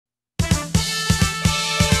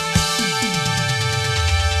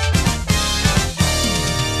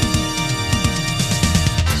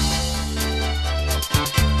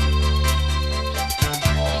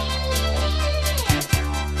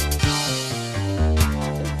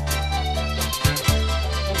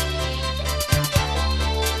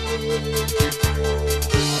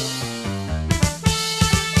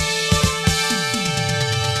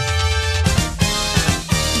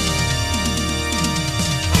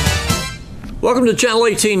Welcome to Channel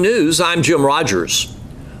 18 News. I'm Jim Rogers.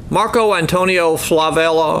 Marco Antonio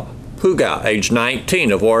Flavella Puga, age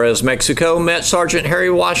 19, of Juarez, Mexico, met Sergeant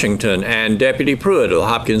Harry Washington and Deputy Pruitt of the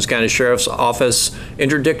Hopkins County Sheriff's Office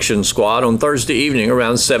Interdiction Squad on Thursday evening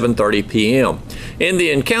around 7:30 p.m. In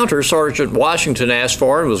the encounter, Sergeant Washington asked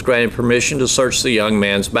for and was granted permission to search the young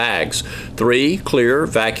man's bags. 3 clear,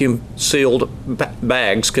 vacuum-sealed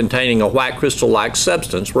bags containing a white crystal-like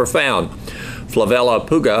substance were found. Flavella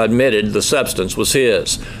Puga admitted the substance was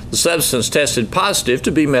his. The substance tested positive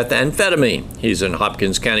to be methamphetamine. He's in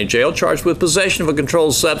Hopkins County Jail charged with possession of a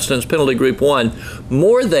controlled substance, penalty group 1,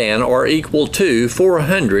 more than or equal to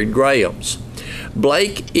 400 grams.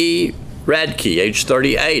 Blake E. Radke, age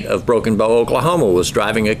 38, of Broken Bow, Oklahoma, was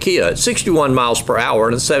driving a Kia at 61 miles per hour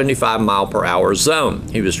in a 75 mile per hour zone.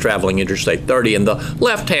 He was traveling Interstate 30 in the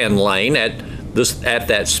left-hand lane at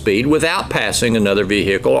that speed without passing another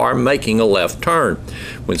vehicle or making a left turn.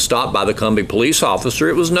 When stopped by the Cumbie police officer,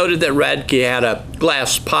 it was noted that Radke had a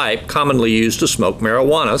glass pipe commonly used to smoke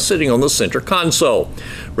marijuana sitting on the center console.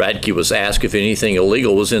 Radke was asked if anything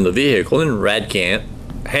illegal was in the vehicle, and Radke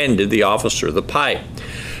handed the officer the pipe.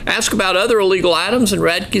 Asked about other illegal items, and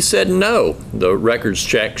Radke said no. The records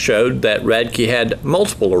check showed that Radke had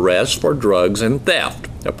multiple arrests for drugs and theft.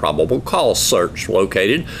 A probable cause search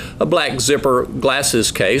located a black zipper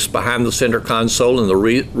glasses case behind the center console and the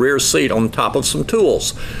rear seat on top of some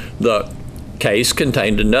tools. The case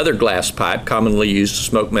contained another glass pipe commonly used to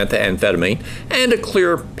smoke methamphetamine and a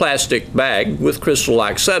clear plastic bag with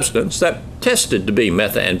crystal-like substance that tested to be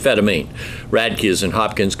methamphetamine. Radke is in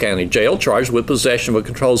Hopkins County Jail charged with possession of a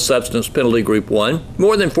controlled substance, penalty group 1,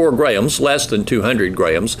 more than 4 grams, less than 200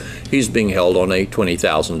 grams. He's being held on a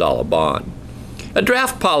 $20,000 bond. A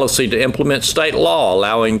draft policy to implement state law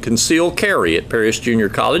allowing concealed carry at Paris Junior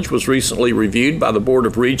College was recently reviewed by the Board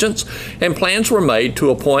of Regents, and plans were made to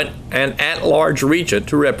appoint an at-large regent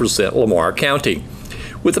to represent Lamar County.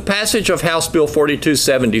 With the passage of House Bill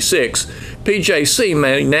 4276, PJC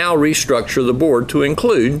may now restructure the board to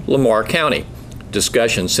include Lamar County.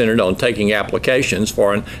 Discussion centered on taking applications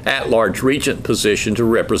for an at-large regent position to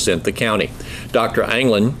represent the county. Dr.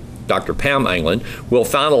 Pam Anglin will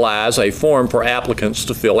finalize a form for applicants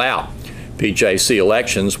to fill out. PJC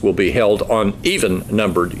elections will be held on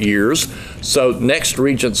even-numbered years, so next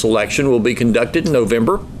regent's election will be conducted in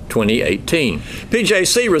November 2018.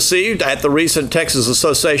 PJC received at the recent Texas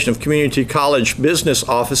Association of Community College Business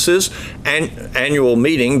Offices annual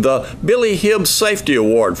meeting the Billy Hibbs Safety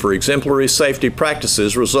Award for exemplary safety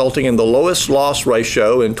practices, resulting in the lowest loss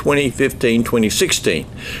ratio in 2015-2016.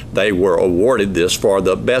 They were awarded this for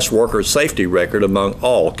the best worker safety record among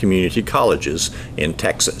all community colleges in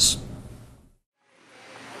Texas.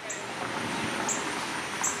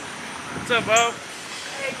 What's up, Bo?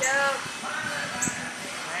 Hey, Joe.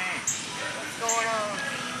 What's going on?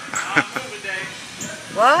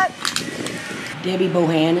 What? Debbie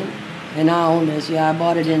Bohannon, and I own this. Yeah, I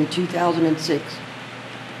bought it in 2006.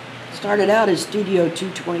 Started out as Studio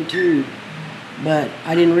 222, but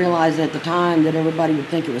I didn't realize at the time that everybody would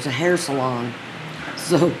think it was a hair salon.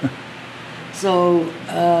 So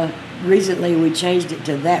recently we changed it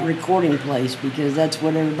to That Recording Place because that's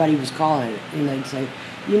what everybody was calling it. And they'd say,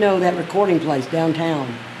 you know, that recording place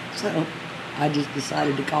downtown. So I just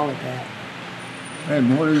decided to call it that.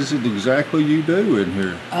 And what is it exactly you do in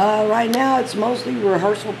here? Right now it's mostly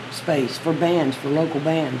rehearsal space for bands, for local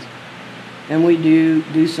bands. And we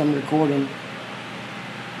do some recording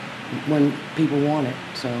when people want it,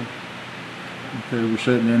 so. Okay, we're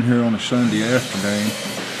sitting in here on a Sunday afternoon.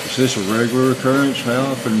 Is this a regular occurrence? How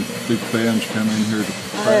often do bands come in here to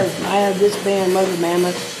practice? I have this band, Mother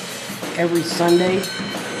Mammoth, every Sunday.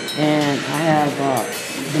 And I have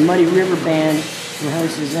the Muddy River Band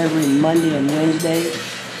rehearses every Monday and Wednesday,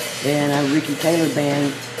 and a Ricky Taylor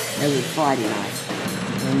Band every Friday night.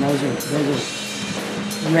 And those are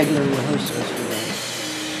regular rehearsals for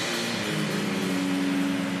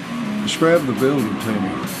them. Describe the building to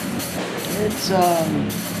me. It's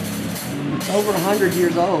over 100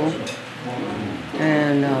 years old,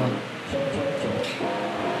 and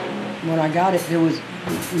when I got it,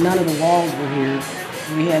 none of the walls were here.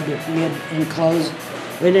 We had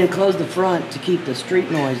enclosed the front to keep the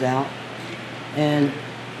street noise out, and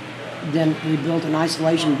then we built an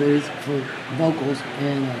isolation booth for vocals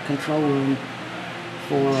and a control room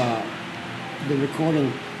for the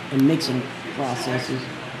recording and mixing processes.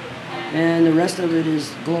 And the rest of it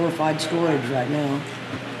is glorified storage right now.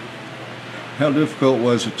 How difficult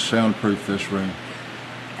was it to soundproof this room?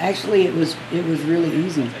 Actually, it was really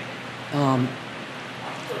easy.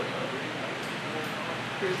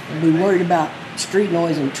 We worried about street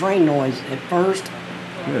noise and train noise at first,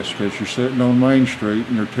 Yes, because you're sitting on Main Street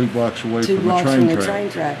and you're 2 blocks away Two from the blocks train from the track. train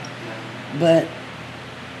track. But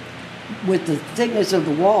with the thickness of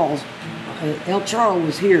the walls, El Charro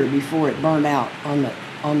was here before it burned out on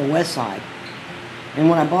the west side. And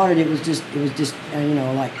when I bought it, it was just you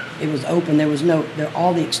know, like it was open. There was no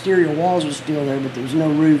all the exterior walls were still there, but there was no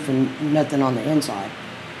roof and nothing on the inside.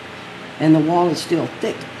 And the wall is still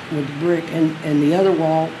thick with the brick, and the other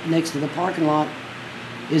wall next to the parking lot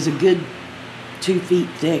is a good 2 feet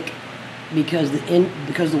thick, because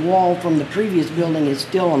the wall from the previous building is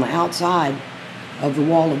still on the outside of the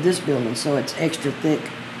wall of this building, so it's extra thick.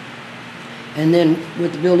 And then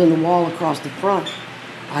with the building the wall across the front,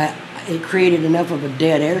 it created enough of a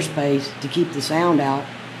dead air space to keep the sound out.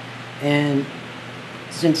 And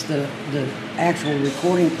since the actual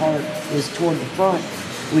recording part is toward the front,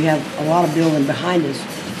 we have a lot of building behind us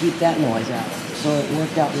to keep that noise out. So it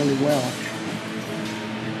worked out really well.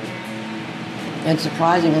 And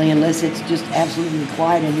surprisingly, unless it's just absolutely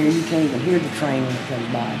quiet in here, you can't even hear the train when it comes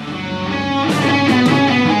by.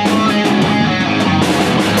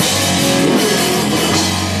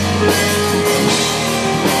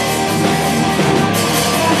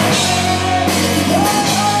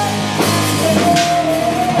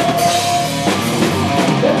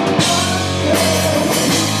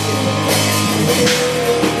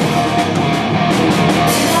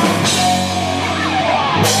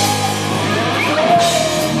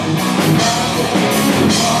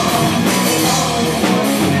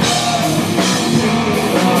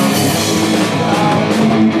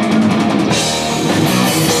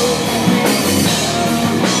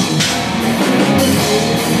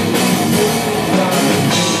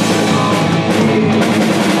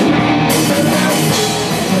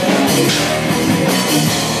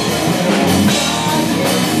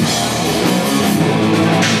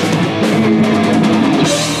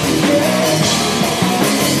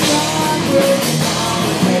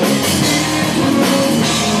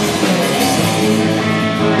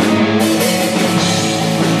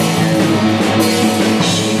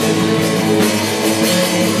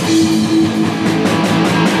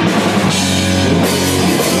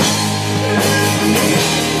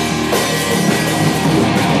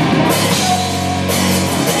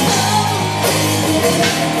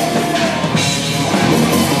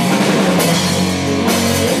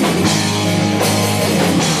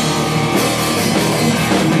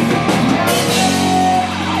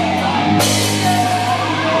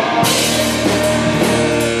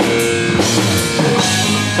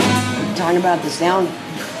 About the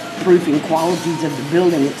soundproofing qualities of the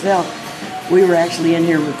building itself, we were actually in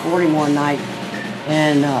here recording one night,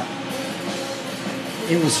 and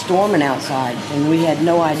it was storming outside, and we had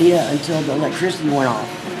no idea until the electricity went off,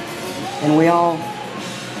 and we all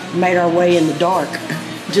made our way in the dark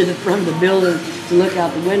to the front of the building to look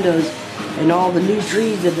out the windows, and all the new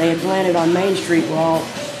trees that they had planted on Main Street were all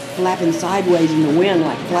flapping sideways in the wind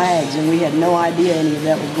like flags, and we had no idea any of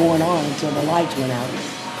that was going on until the lights went out.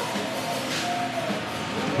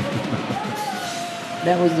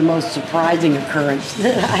 That was the most surprising occurrence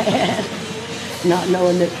that I had, not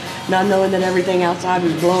knowing that everything outside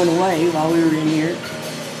was blown away while we were in here.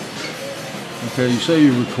 Okay, you say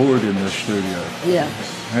you record in this studio. Yeah.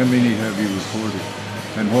 How many have you recorded,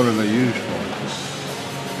 and what are they used for?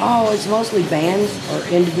 Oh, it's mostly bands or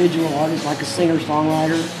individual artists, like a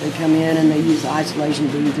singer-songwriter. They come in and they use the isolation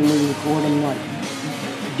booth, and we record them, like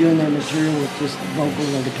doing their material with just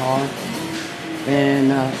vocals and guitar. And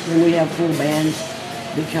then we have full bands.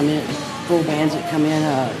 They come in, full bands that come in.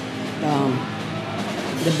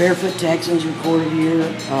 The Barefoot Texans recorded here.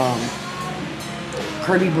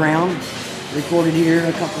 Kirby Brown recorded here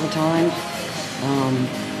a couple of times.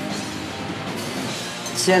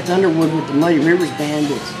 Seth Underwood with the Muddy Rivers Band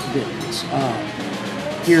that's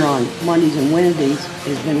here on Mondays and Wednesdays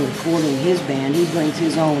has been recording his band. He brings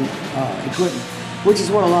his own equipment, which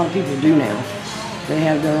is what a lot of people do now. They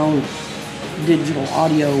have their own digital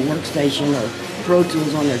audio workstation or Pro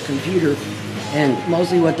Tools on their computer, and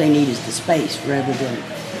mostly what they need is the space rather than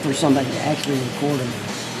for somebody to actually record them,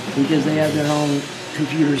 because they have their own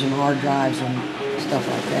computers and hard drives and stuff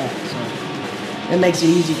like that. So it makes it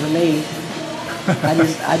easy for me.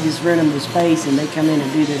 I just rent them the space and they come in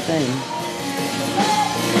and do their thing.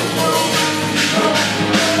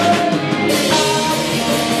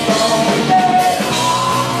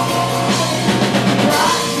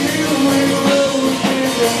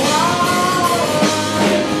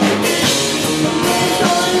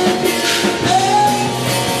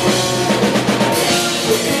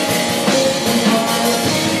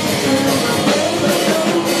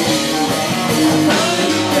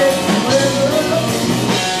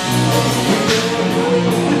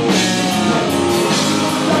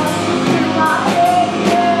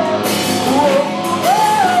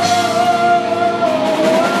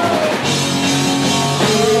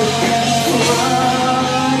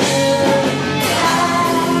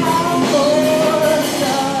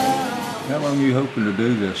 you hoping to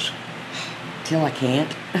do this? Till I can't.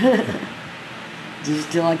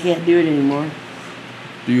 Just till I can't do it anymore.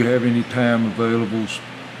 Do you have any time available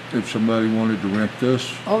if somebody wanted to rent this?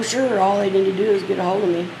 Oh, sure. All they need to do is get a hold of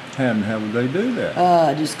me. How would they do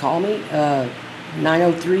that? Just call me.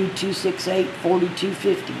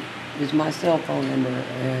 903-268-4250 is my cell phone number.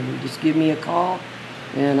 And just give me a call,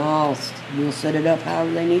 and we'll set it up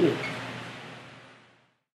however they need it.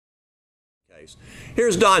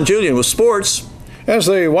 Here's Don Julian with sports. As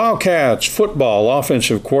the Wildcats football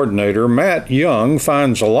offensive coordinator, Matt Young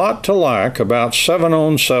finds a lot to like about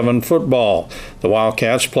 7-on-7 football. The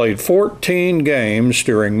Wildcats played 14 games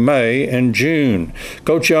during May and June.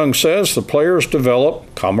 Coach Young says the players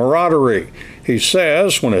develop camaraderie. He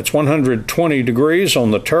says when it's 120 degrees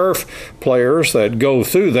on the turf, players that go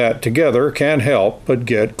through that together can't help but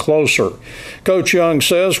get closer. Coach Young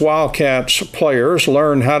says Wildcats players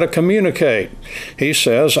learn how to communicate. He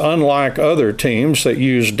says unlike other teams that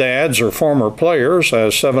use dads or former players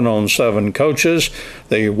as 7-on-7 coaches,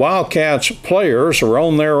 the Wildcats players are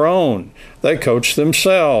on their own. They coach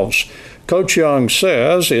themselves. Coach Young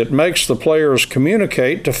says it makes the players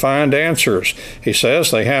communicate to find answers. He says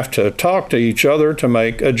they have to talk to each other to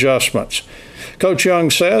make adjustments. Coach Young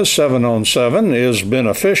says 7-on-7 is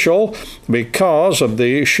beneficial because of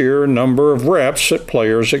the sheer number of reps that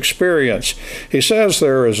players experience. He says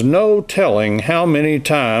there is no telling how many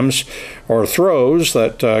times or throws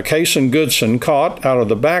that Case and Goodson caught out of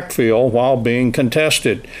the backfield while being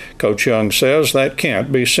contested. Coach Young says that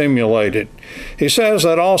can't be simulated. He says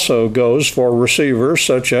that also goes for receivers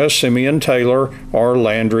such as Simeon Taylor or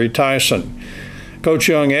Landry Tyson. Coach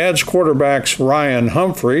Young adds quarterbacks Ryan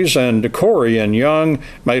Humphreys and Decorian Young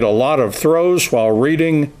made a lot of throws while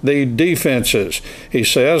reading the defenses. He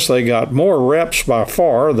says they got more reps by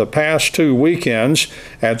far the past 2 weekends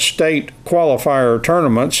at state qualifier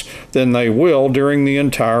tournaments than they will during the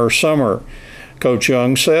entire summer. Coach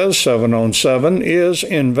Young says 7-on-7 is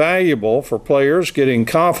invaluable for players getting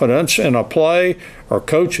confidence in a play or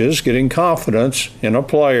coaches getting confidence in a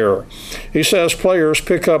player. He says players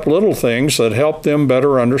pick up little things that help them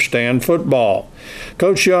better understand football.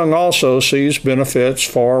 Coach Young also sees benefits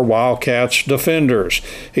for Wildcats defenders.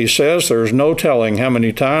 He says there's no telling how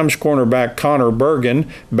many times cornerback Connor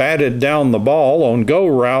Bergen batted down the ball on go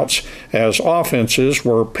routes as offenses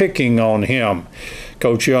were picking on him.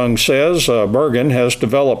 Coach Young says Bergen has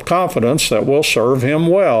developed confidence that will serve him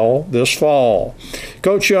well this fall.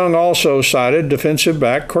 Coach Young also cited defensive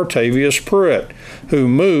back Cortavius Pruitt, who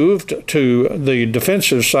moved to the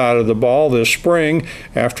defensive side of the ball this spring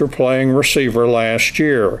after playing receiver last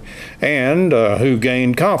year, and who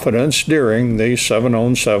gained confidence during the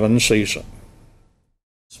 7-on-7 season.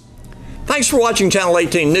 Thanks for watching Channel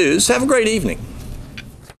 18 News. Have a great evening.